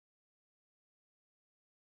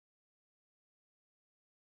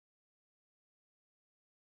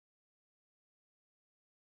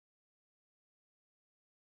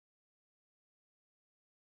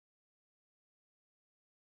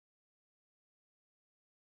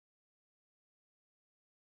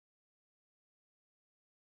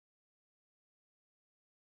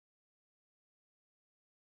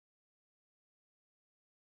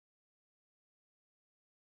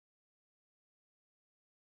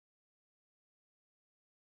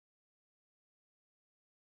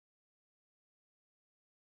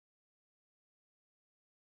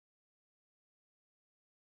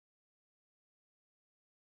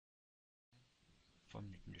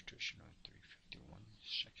from Nutritional 351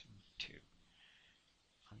 section 2.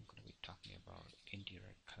 I'm going to be talking about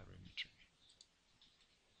indirect calorimetry.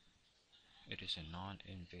 It is a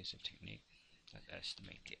non-invasive technique that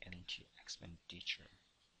estimates the energy expenditure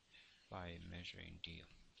by measuring the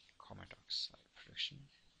carbon dioxide production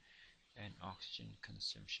and oxygen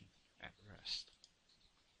consumption at rest.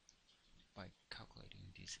 By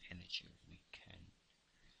calculating this energy, we can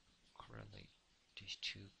correlate these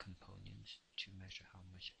two components to measure how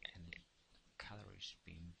much calories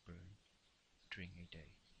being burned during a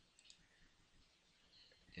day.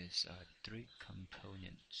 There's three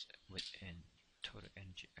components within total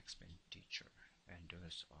energy expenditure, and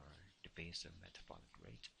those are the basal metabolic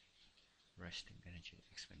rate, resting energy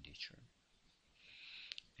expenditure,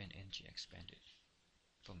 and energy expended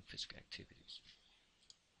from physical activities.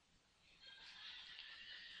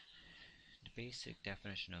 The basic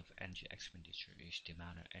definition of energy expenditure is the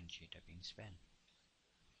amount of energy that being spent.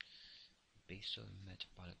 Basal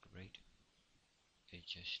metabolic rate is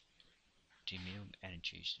just the minimum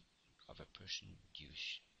energy of a person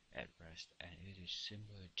use at rest, and it is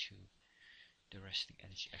similar to the resting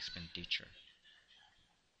energy expenditure.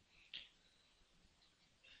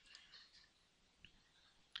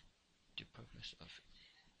 The purpose of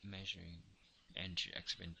measuring energy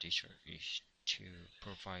expenditure is to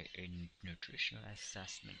provide a nutritional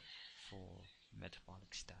assessment for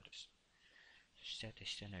metabolic status, set a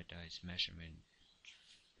standardized measurement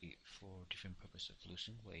for different purposes of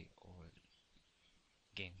losing weight or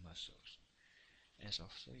gain muscles, and is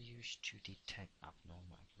also used to detect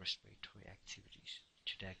abnormal respiratory activities,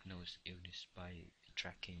 to diagnose illness by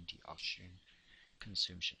tracking the oxygen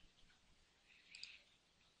consumption.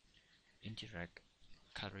 Indirect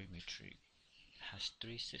calorimetry has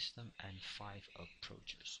 3 systems and 5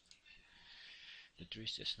 approaches. The 3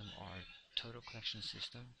 systems are total collection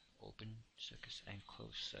system, open circuits, and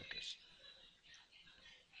closed circuits.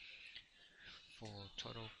 For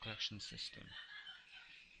total collection system,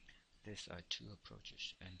 these are 2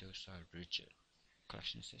 approaches, and those are rigid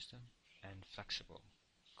collection system and flexible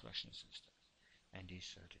collection system. And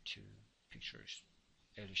these are the 2 pictures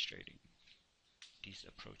illustrating these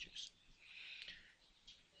approaches.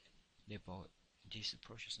 These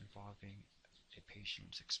approaches involving a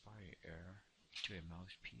patient's expired air to a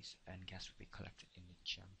mouthpiece, and gas will be collected in the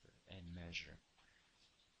chamber and measured.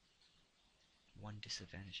 One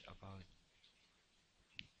disadvantage about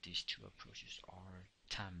these 2 approaches are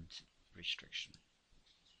time restriction.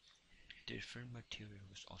 Different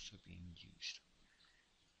materials also being used.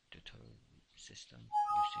 The total system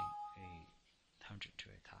using a 100 to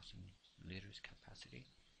 1,000 liters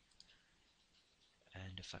capacity,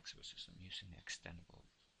 and the flexible system using an extendable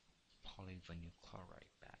polyvinyl chloride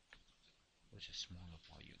bag, which is smaller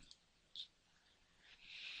volume.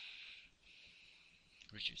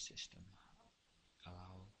 Rigid system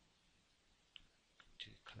allow to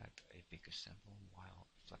collect a bigger sample, while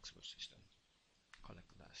flexible system collect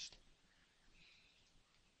less.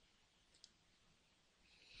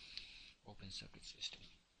 Open circuit system.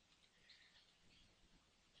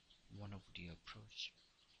 One of the approaches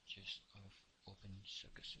of open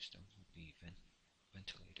circuit system would be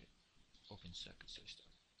ventilated open circuit system.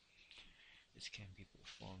 This can be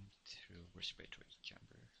performed through respiratory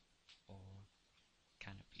chamber or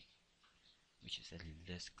canopy, which is a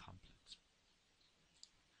less complex.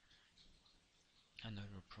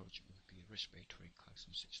 Another approach would be respiratory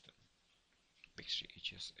collection system. Basically, it's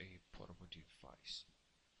just a portable device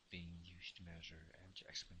being used to measure energy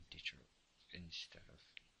expenditure instead of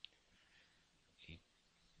a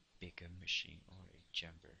bigger machine or a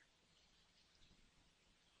chamber.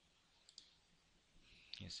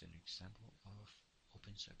 Here's an example of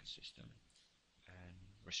open circuit system and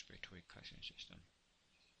respiratory collection system.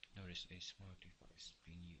 Notice a small device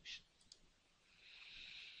being used.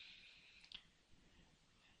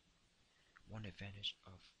 One advantage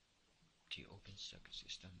of the open circuit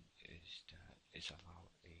system is that it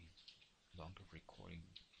allows a longer recording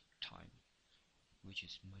time, which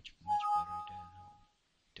is much better than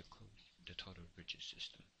the total rigid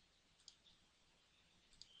system.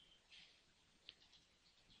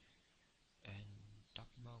 And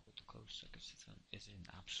talking about what the closed circuit system is an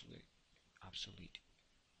obsolete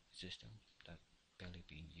system that barely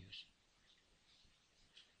being used,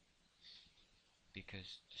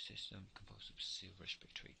 because the system composed of sealed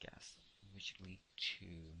respiratory gas, which lead to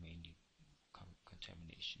mainly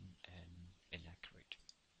contamination and inaccurate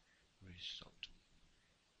result.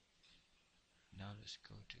 Now let's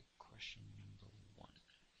go to question number 1.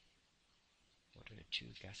 What are the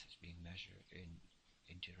 2 gases being measured in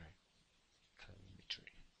indirect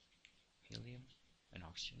calorimetry? Helium and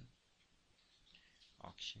oxygen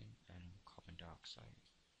oxygen and carbon dioxide,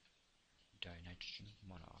 dinitrogen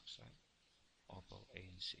monoxide, or both A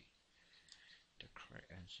and C? The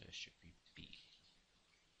correct answer should be B.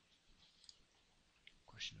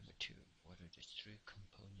 Question number 2. What are the three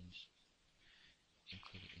components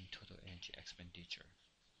included in total energy expenditure?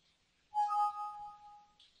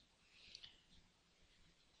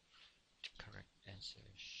 The correct answer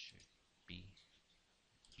should be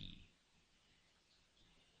B.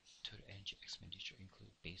 Total energy expenditure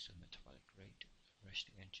include basal metabolic rate,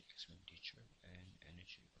 resting energy expenditure, and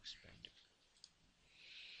energy expended.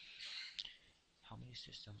 How many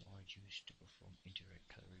systems are used to perform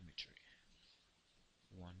indirect calorimetry?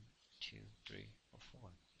 1, 2, 3, or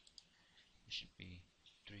 4? It should be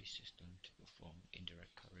 3 systems to perform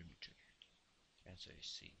indirect calorimetry. Answer is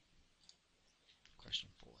C. Question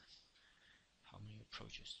 4. How many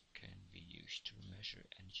approaches can be used to measure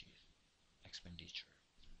energy expenditure?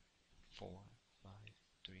 4, 5,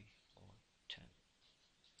 3, or 10?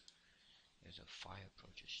 There's a 5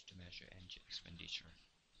 approaches to measure energy expenditure.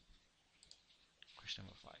 Question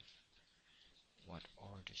number 5. What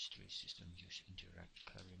are the 3 systems used in direct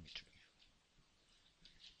calorimetry?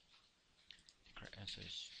 The correct answer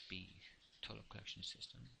is B. Total collection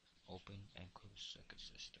system, open and closed circuit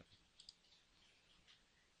system.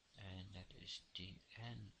 And that is the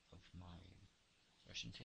end of my presentation.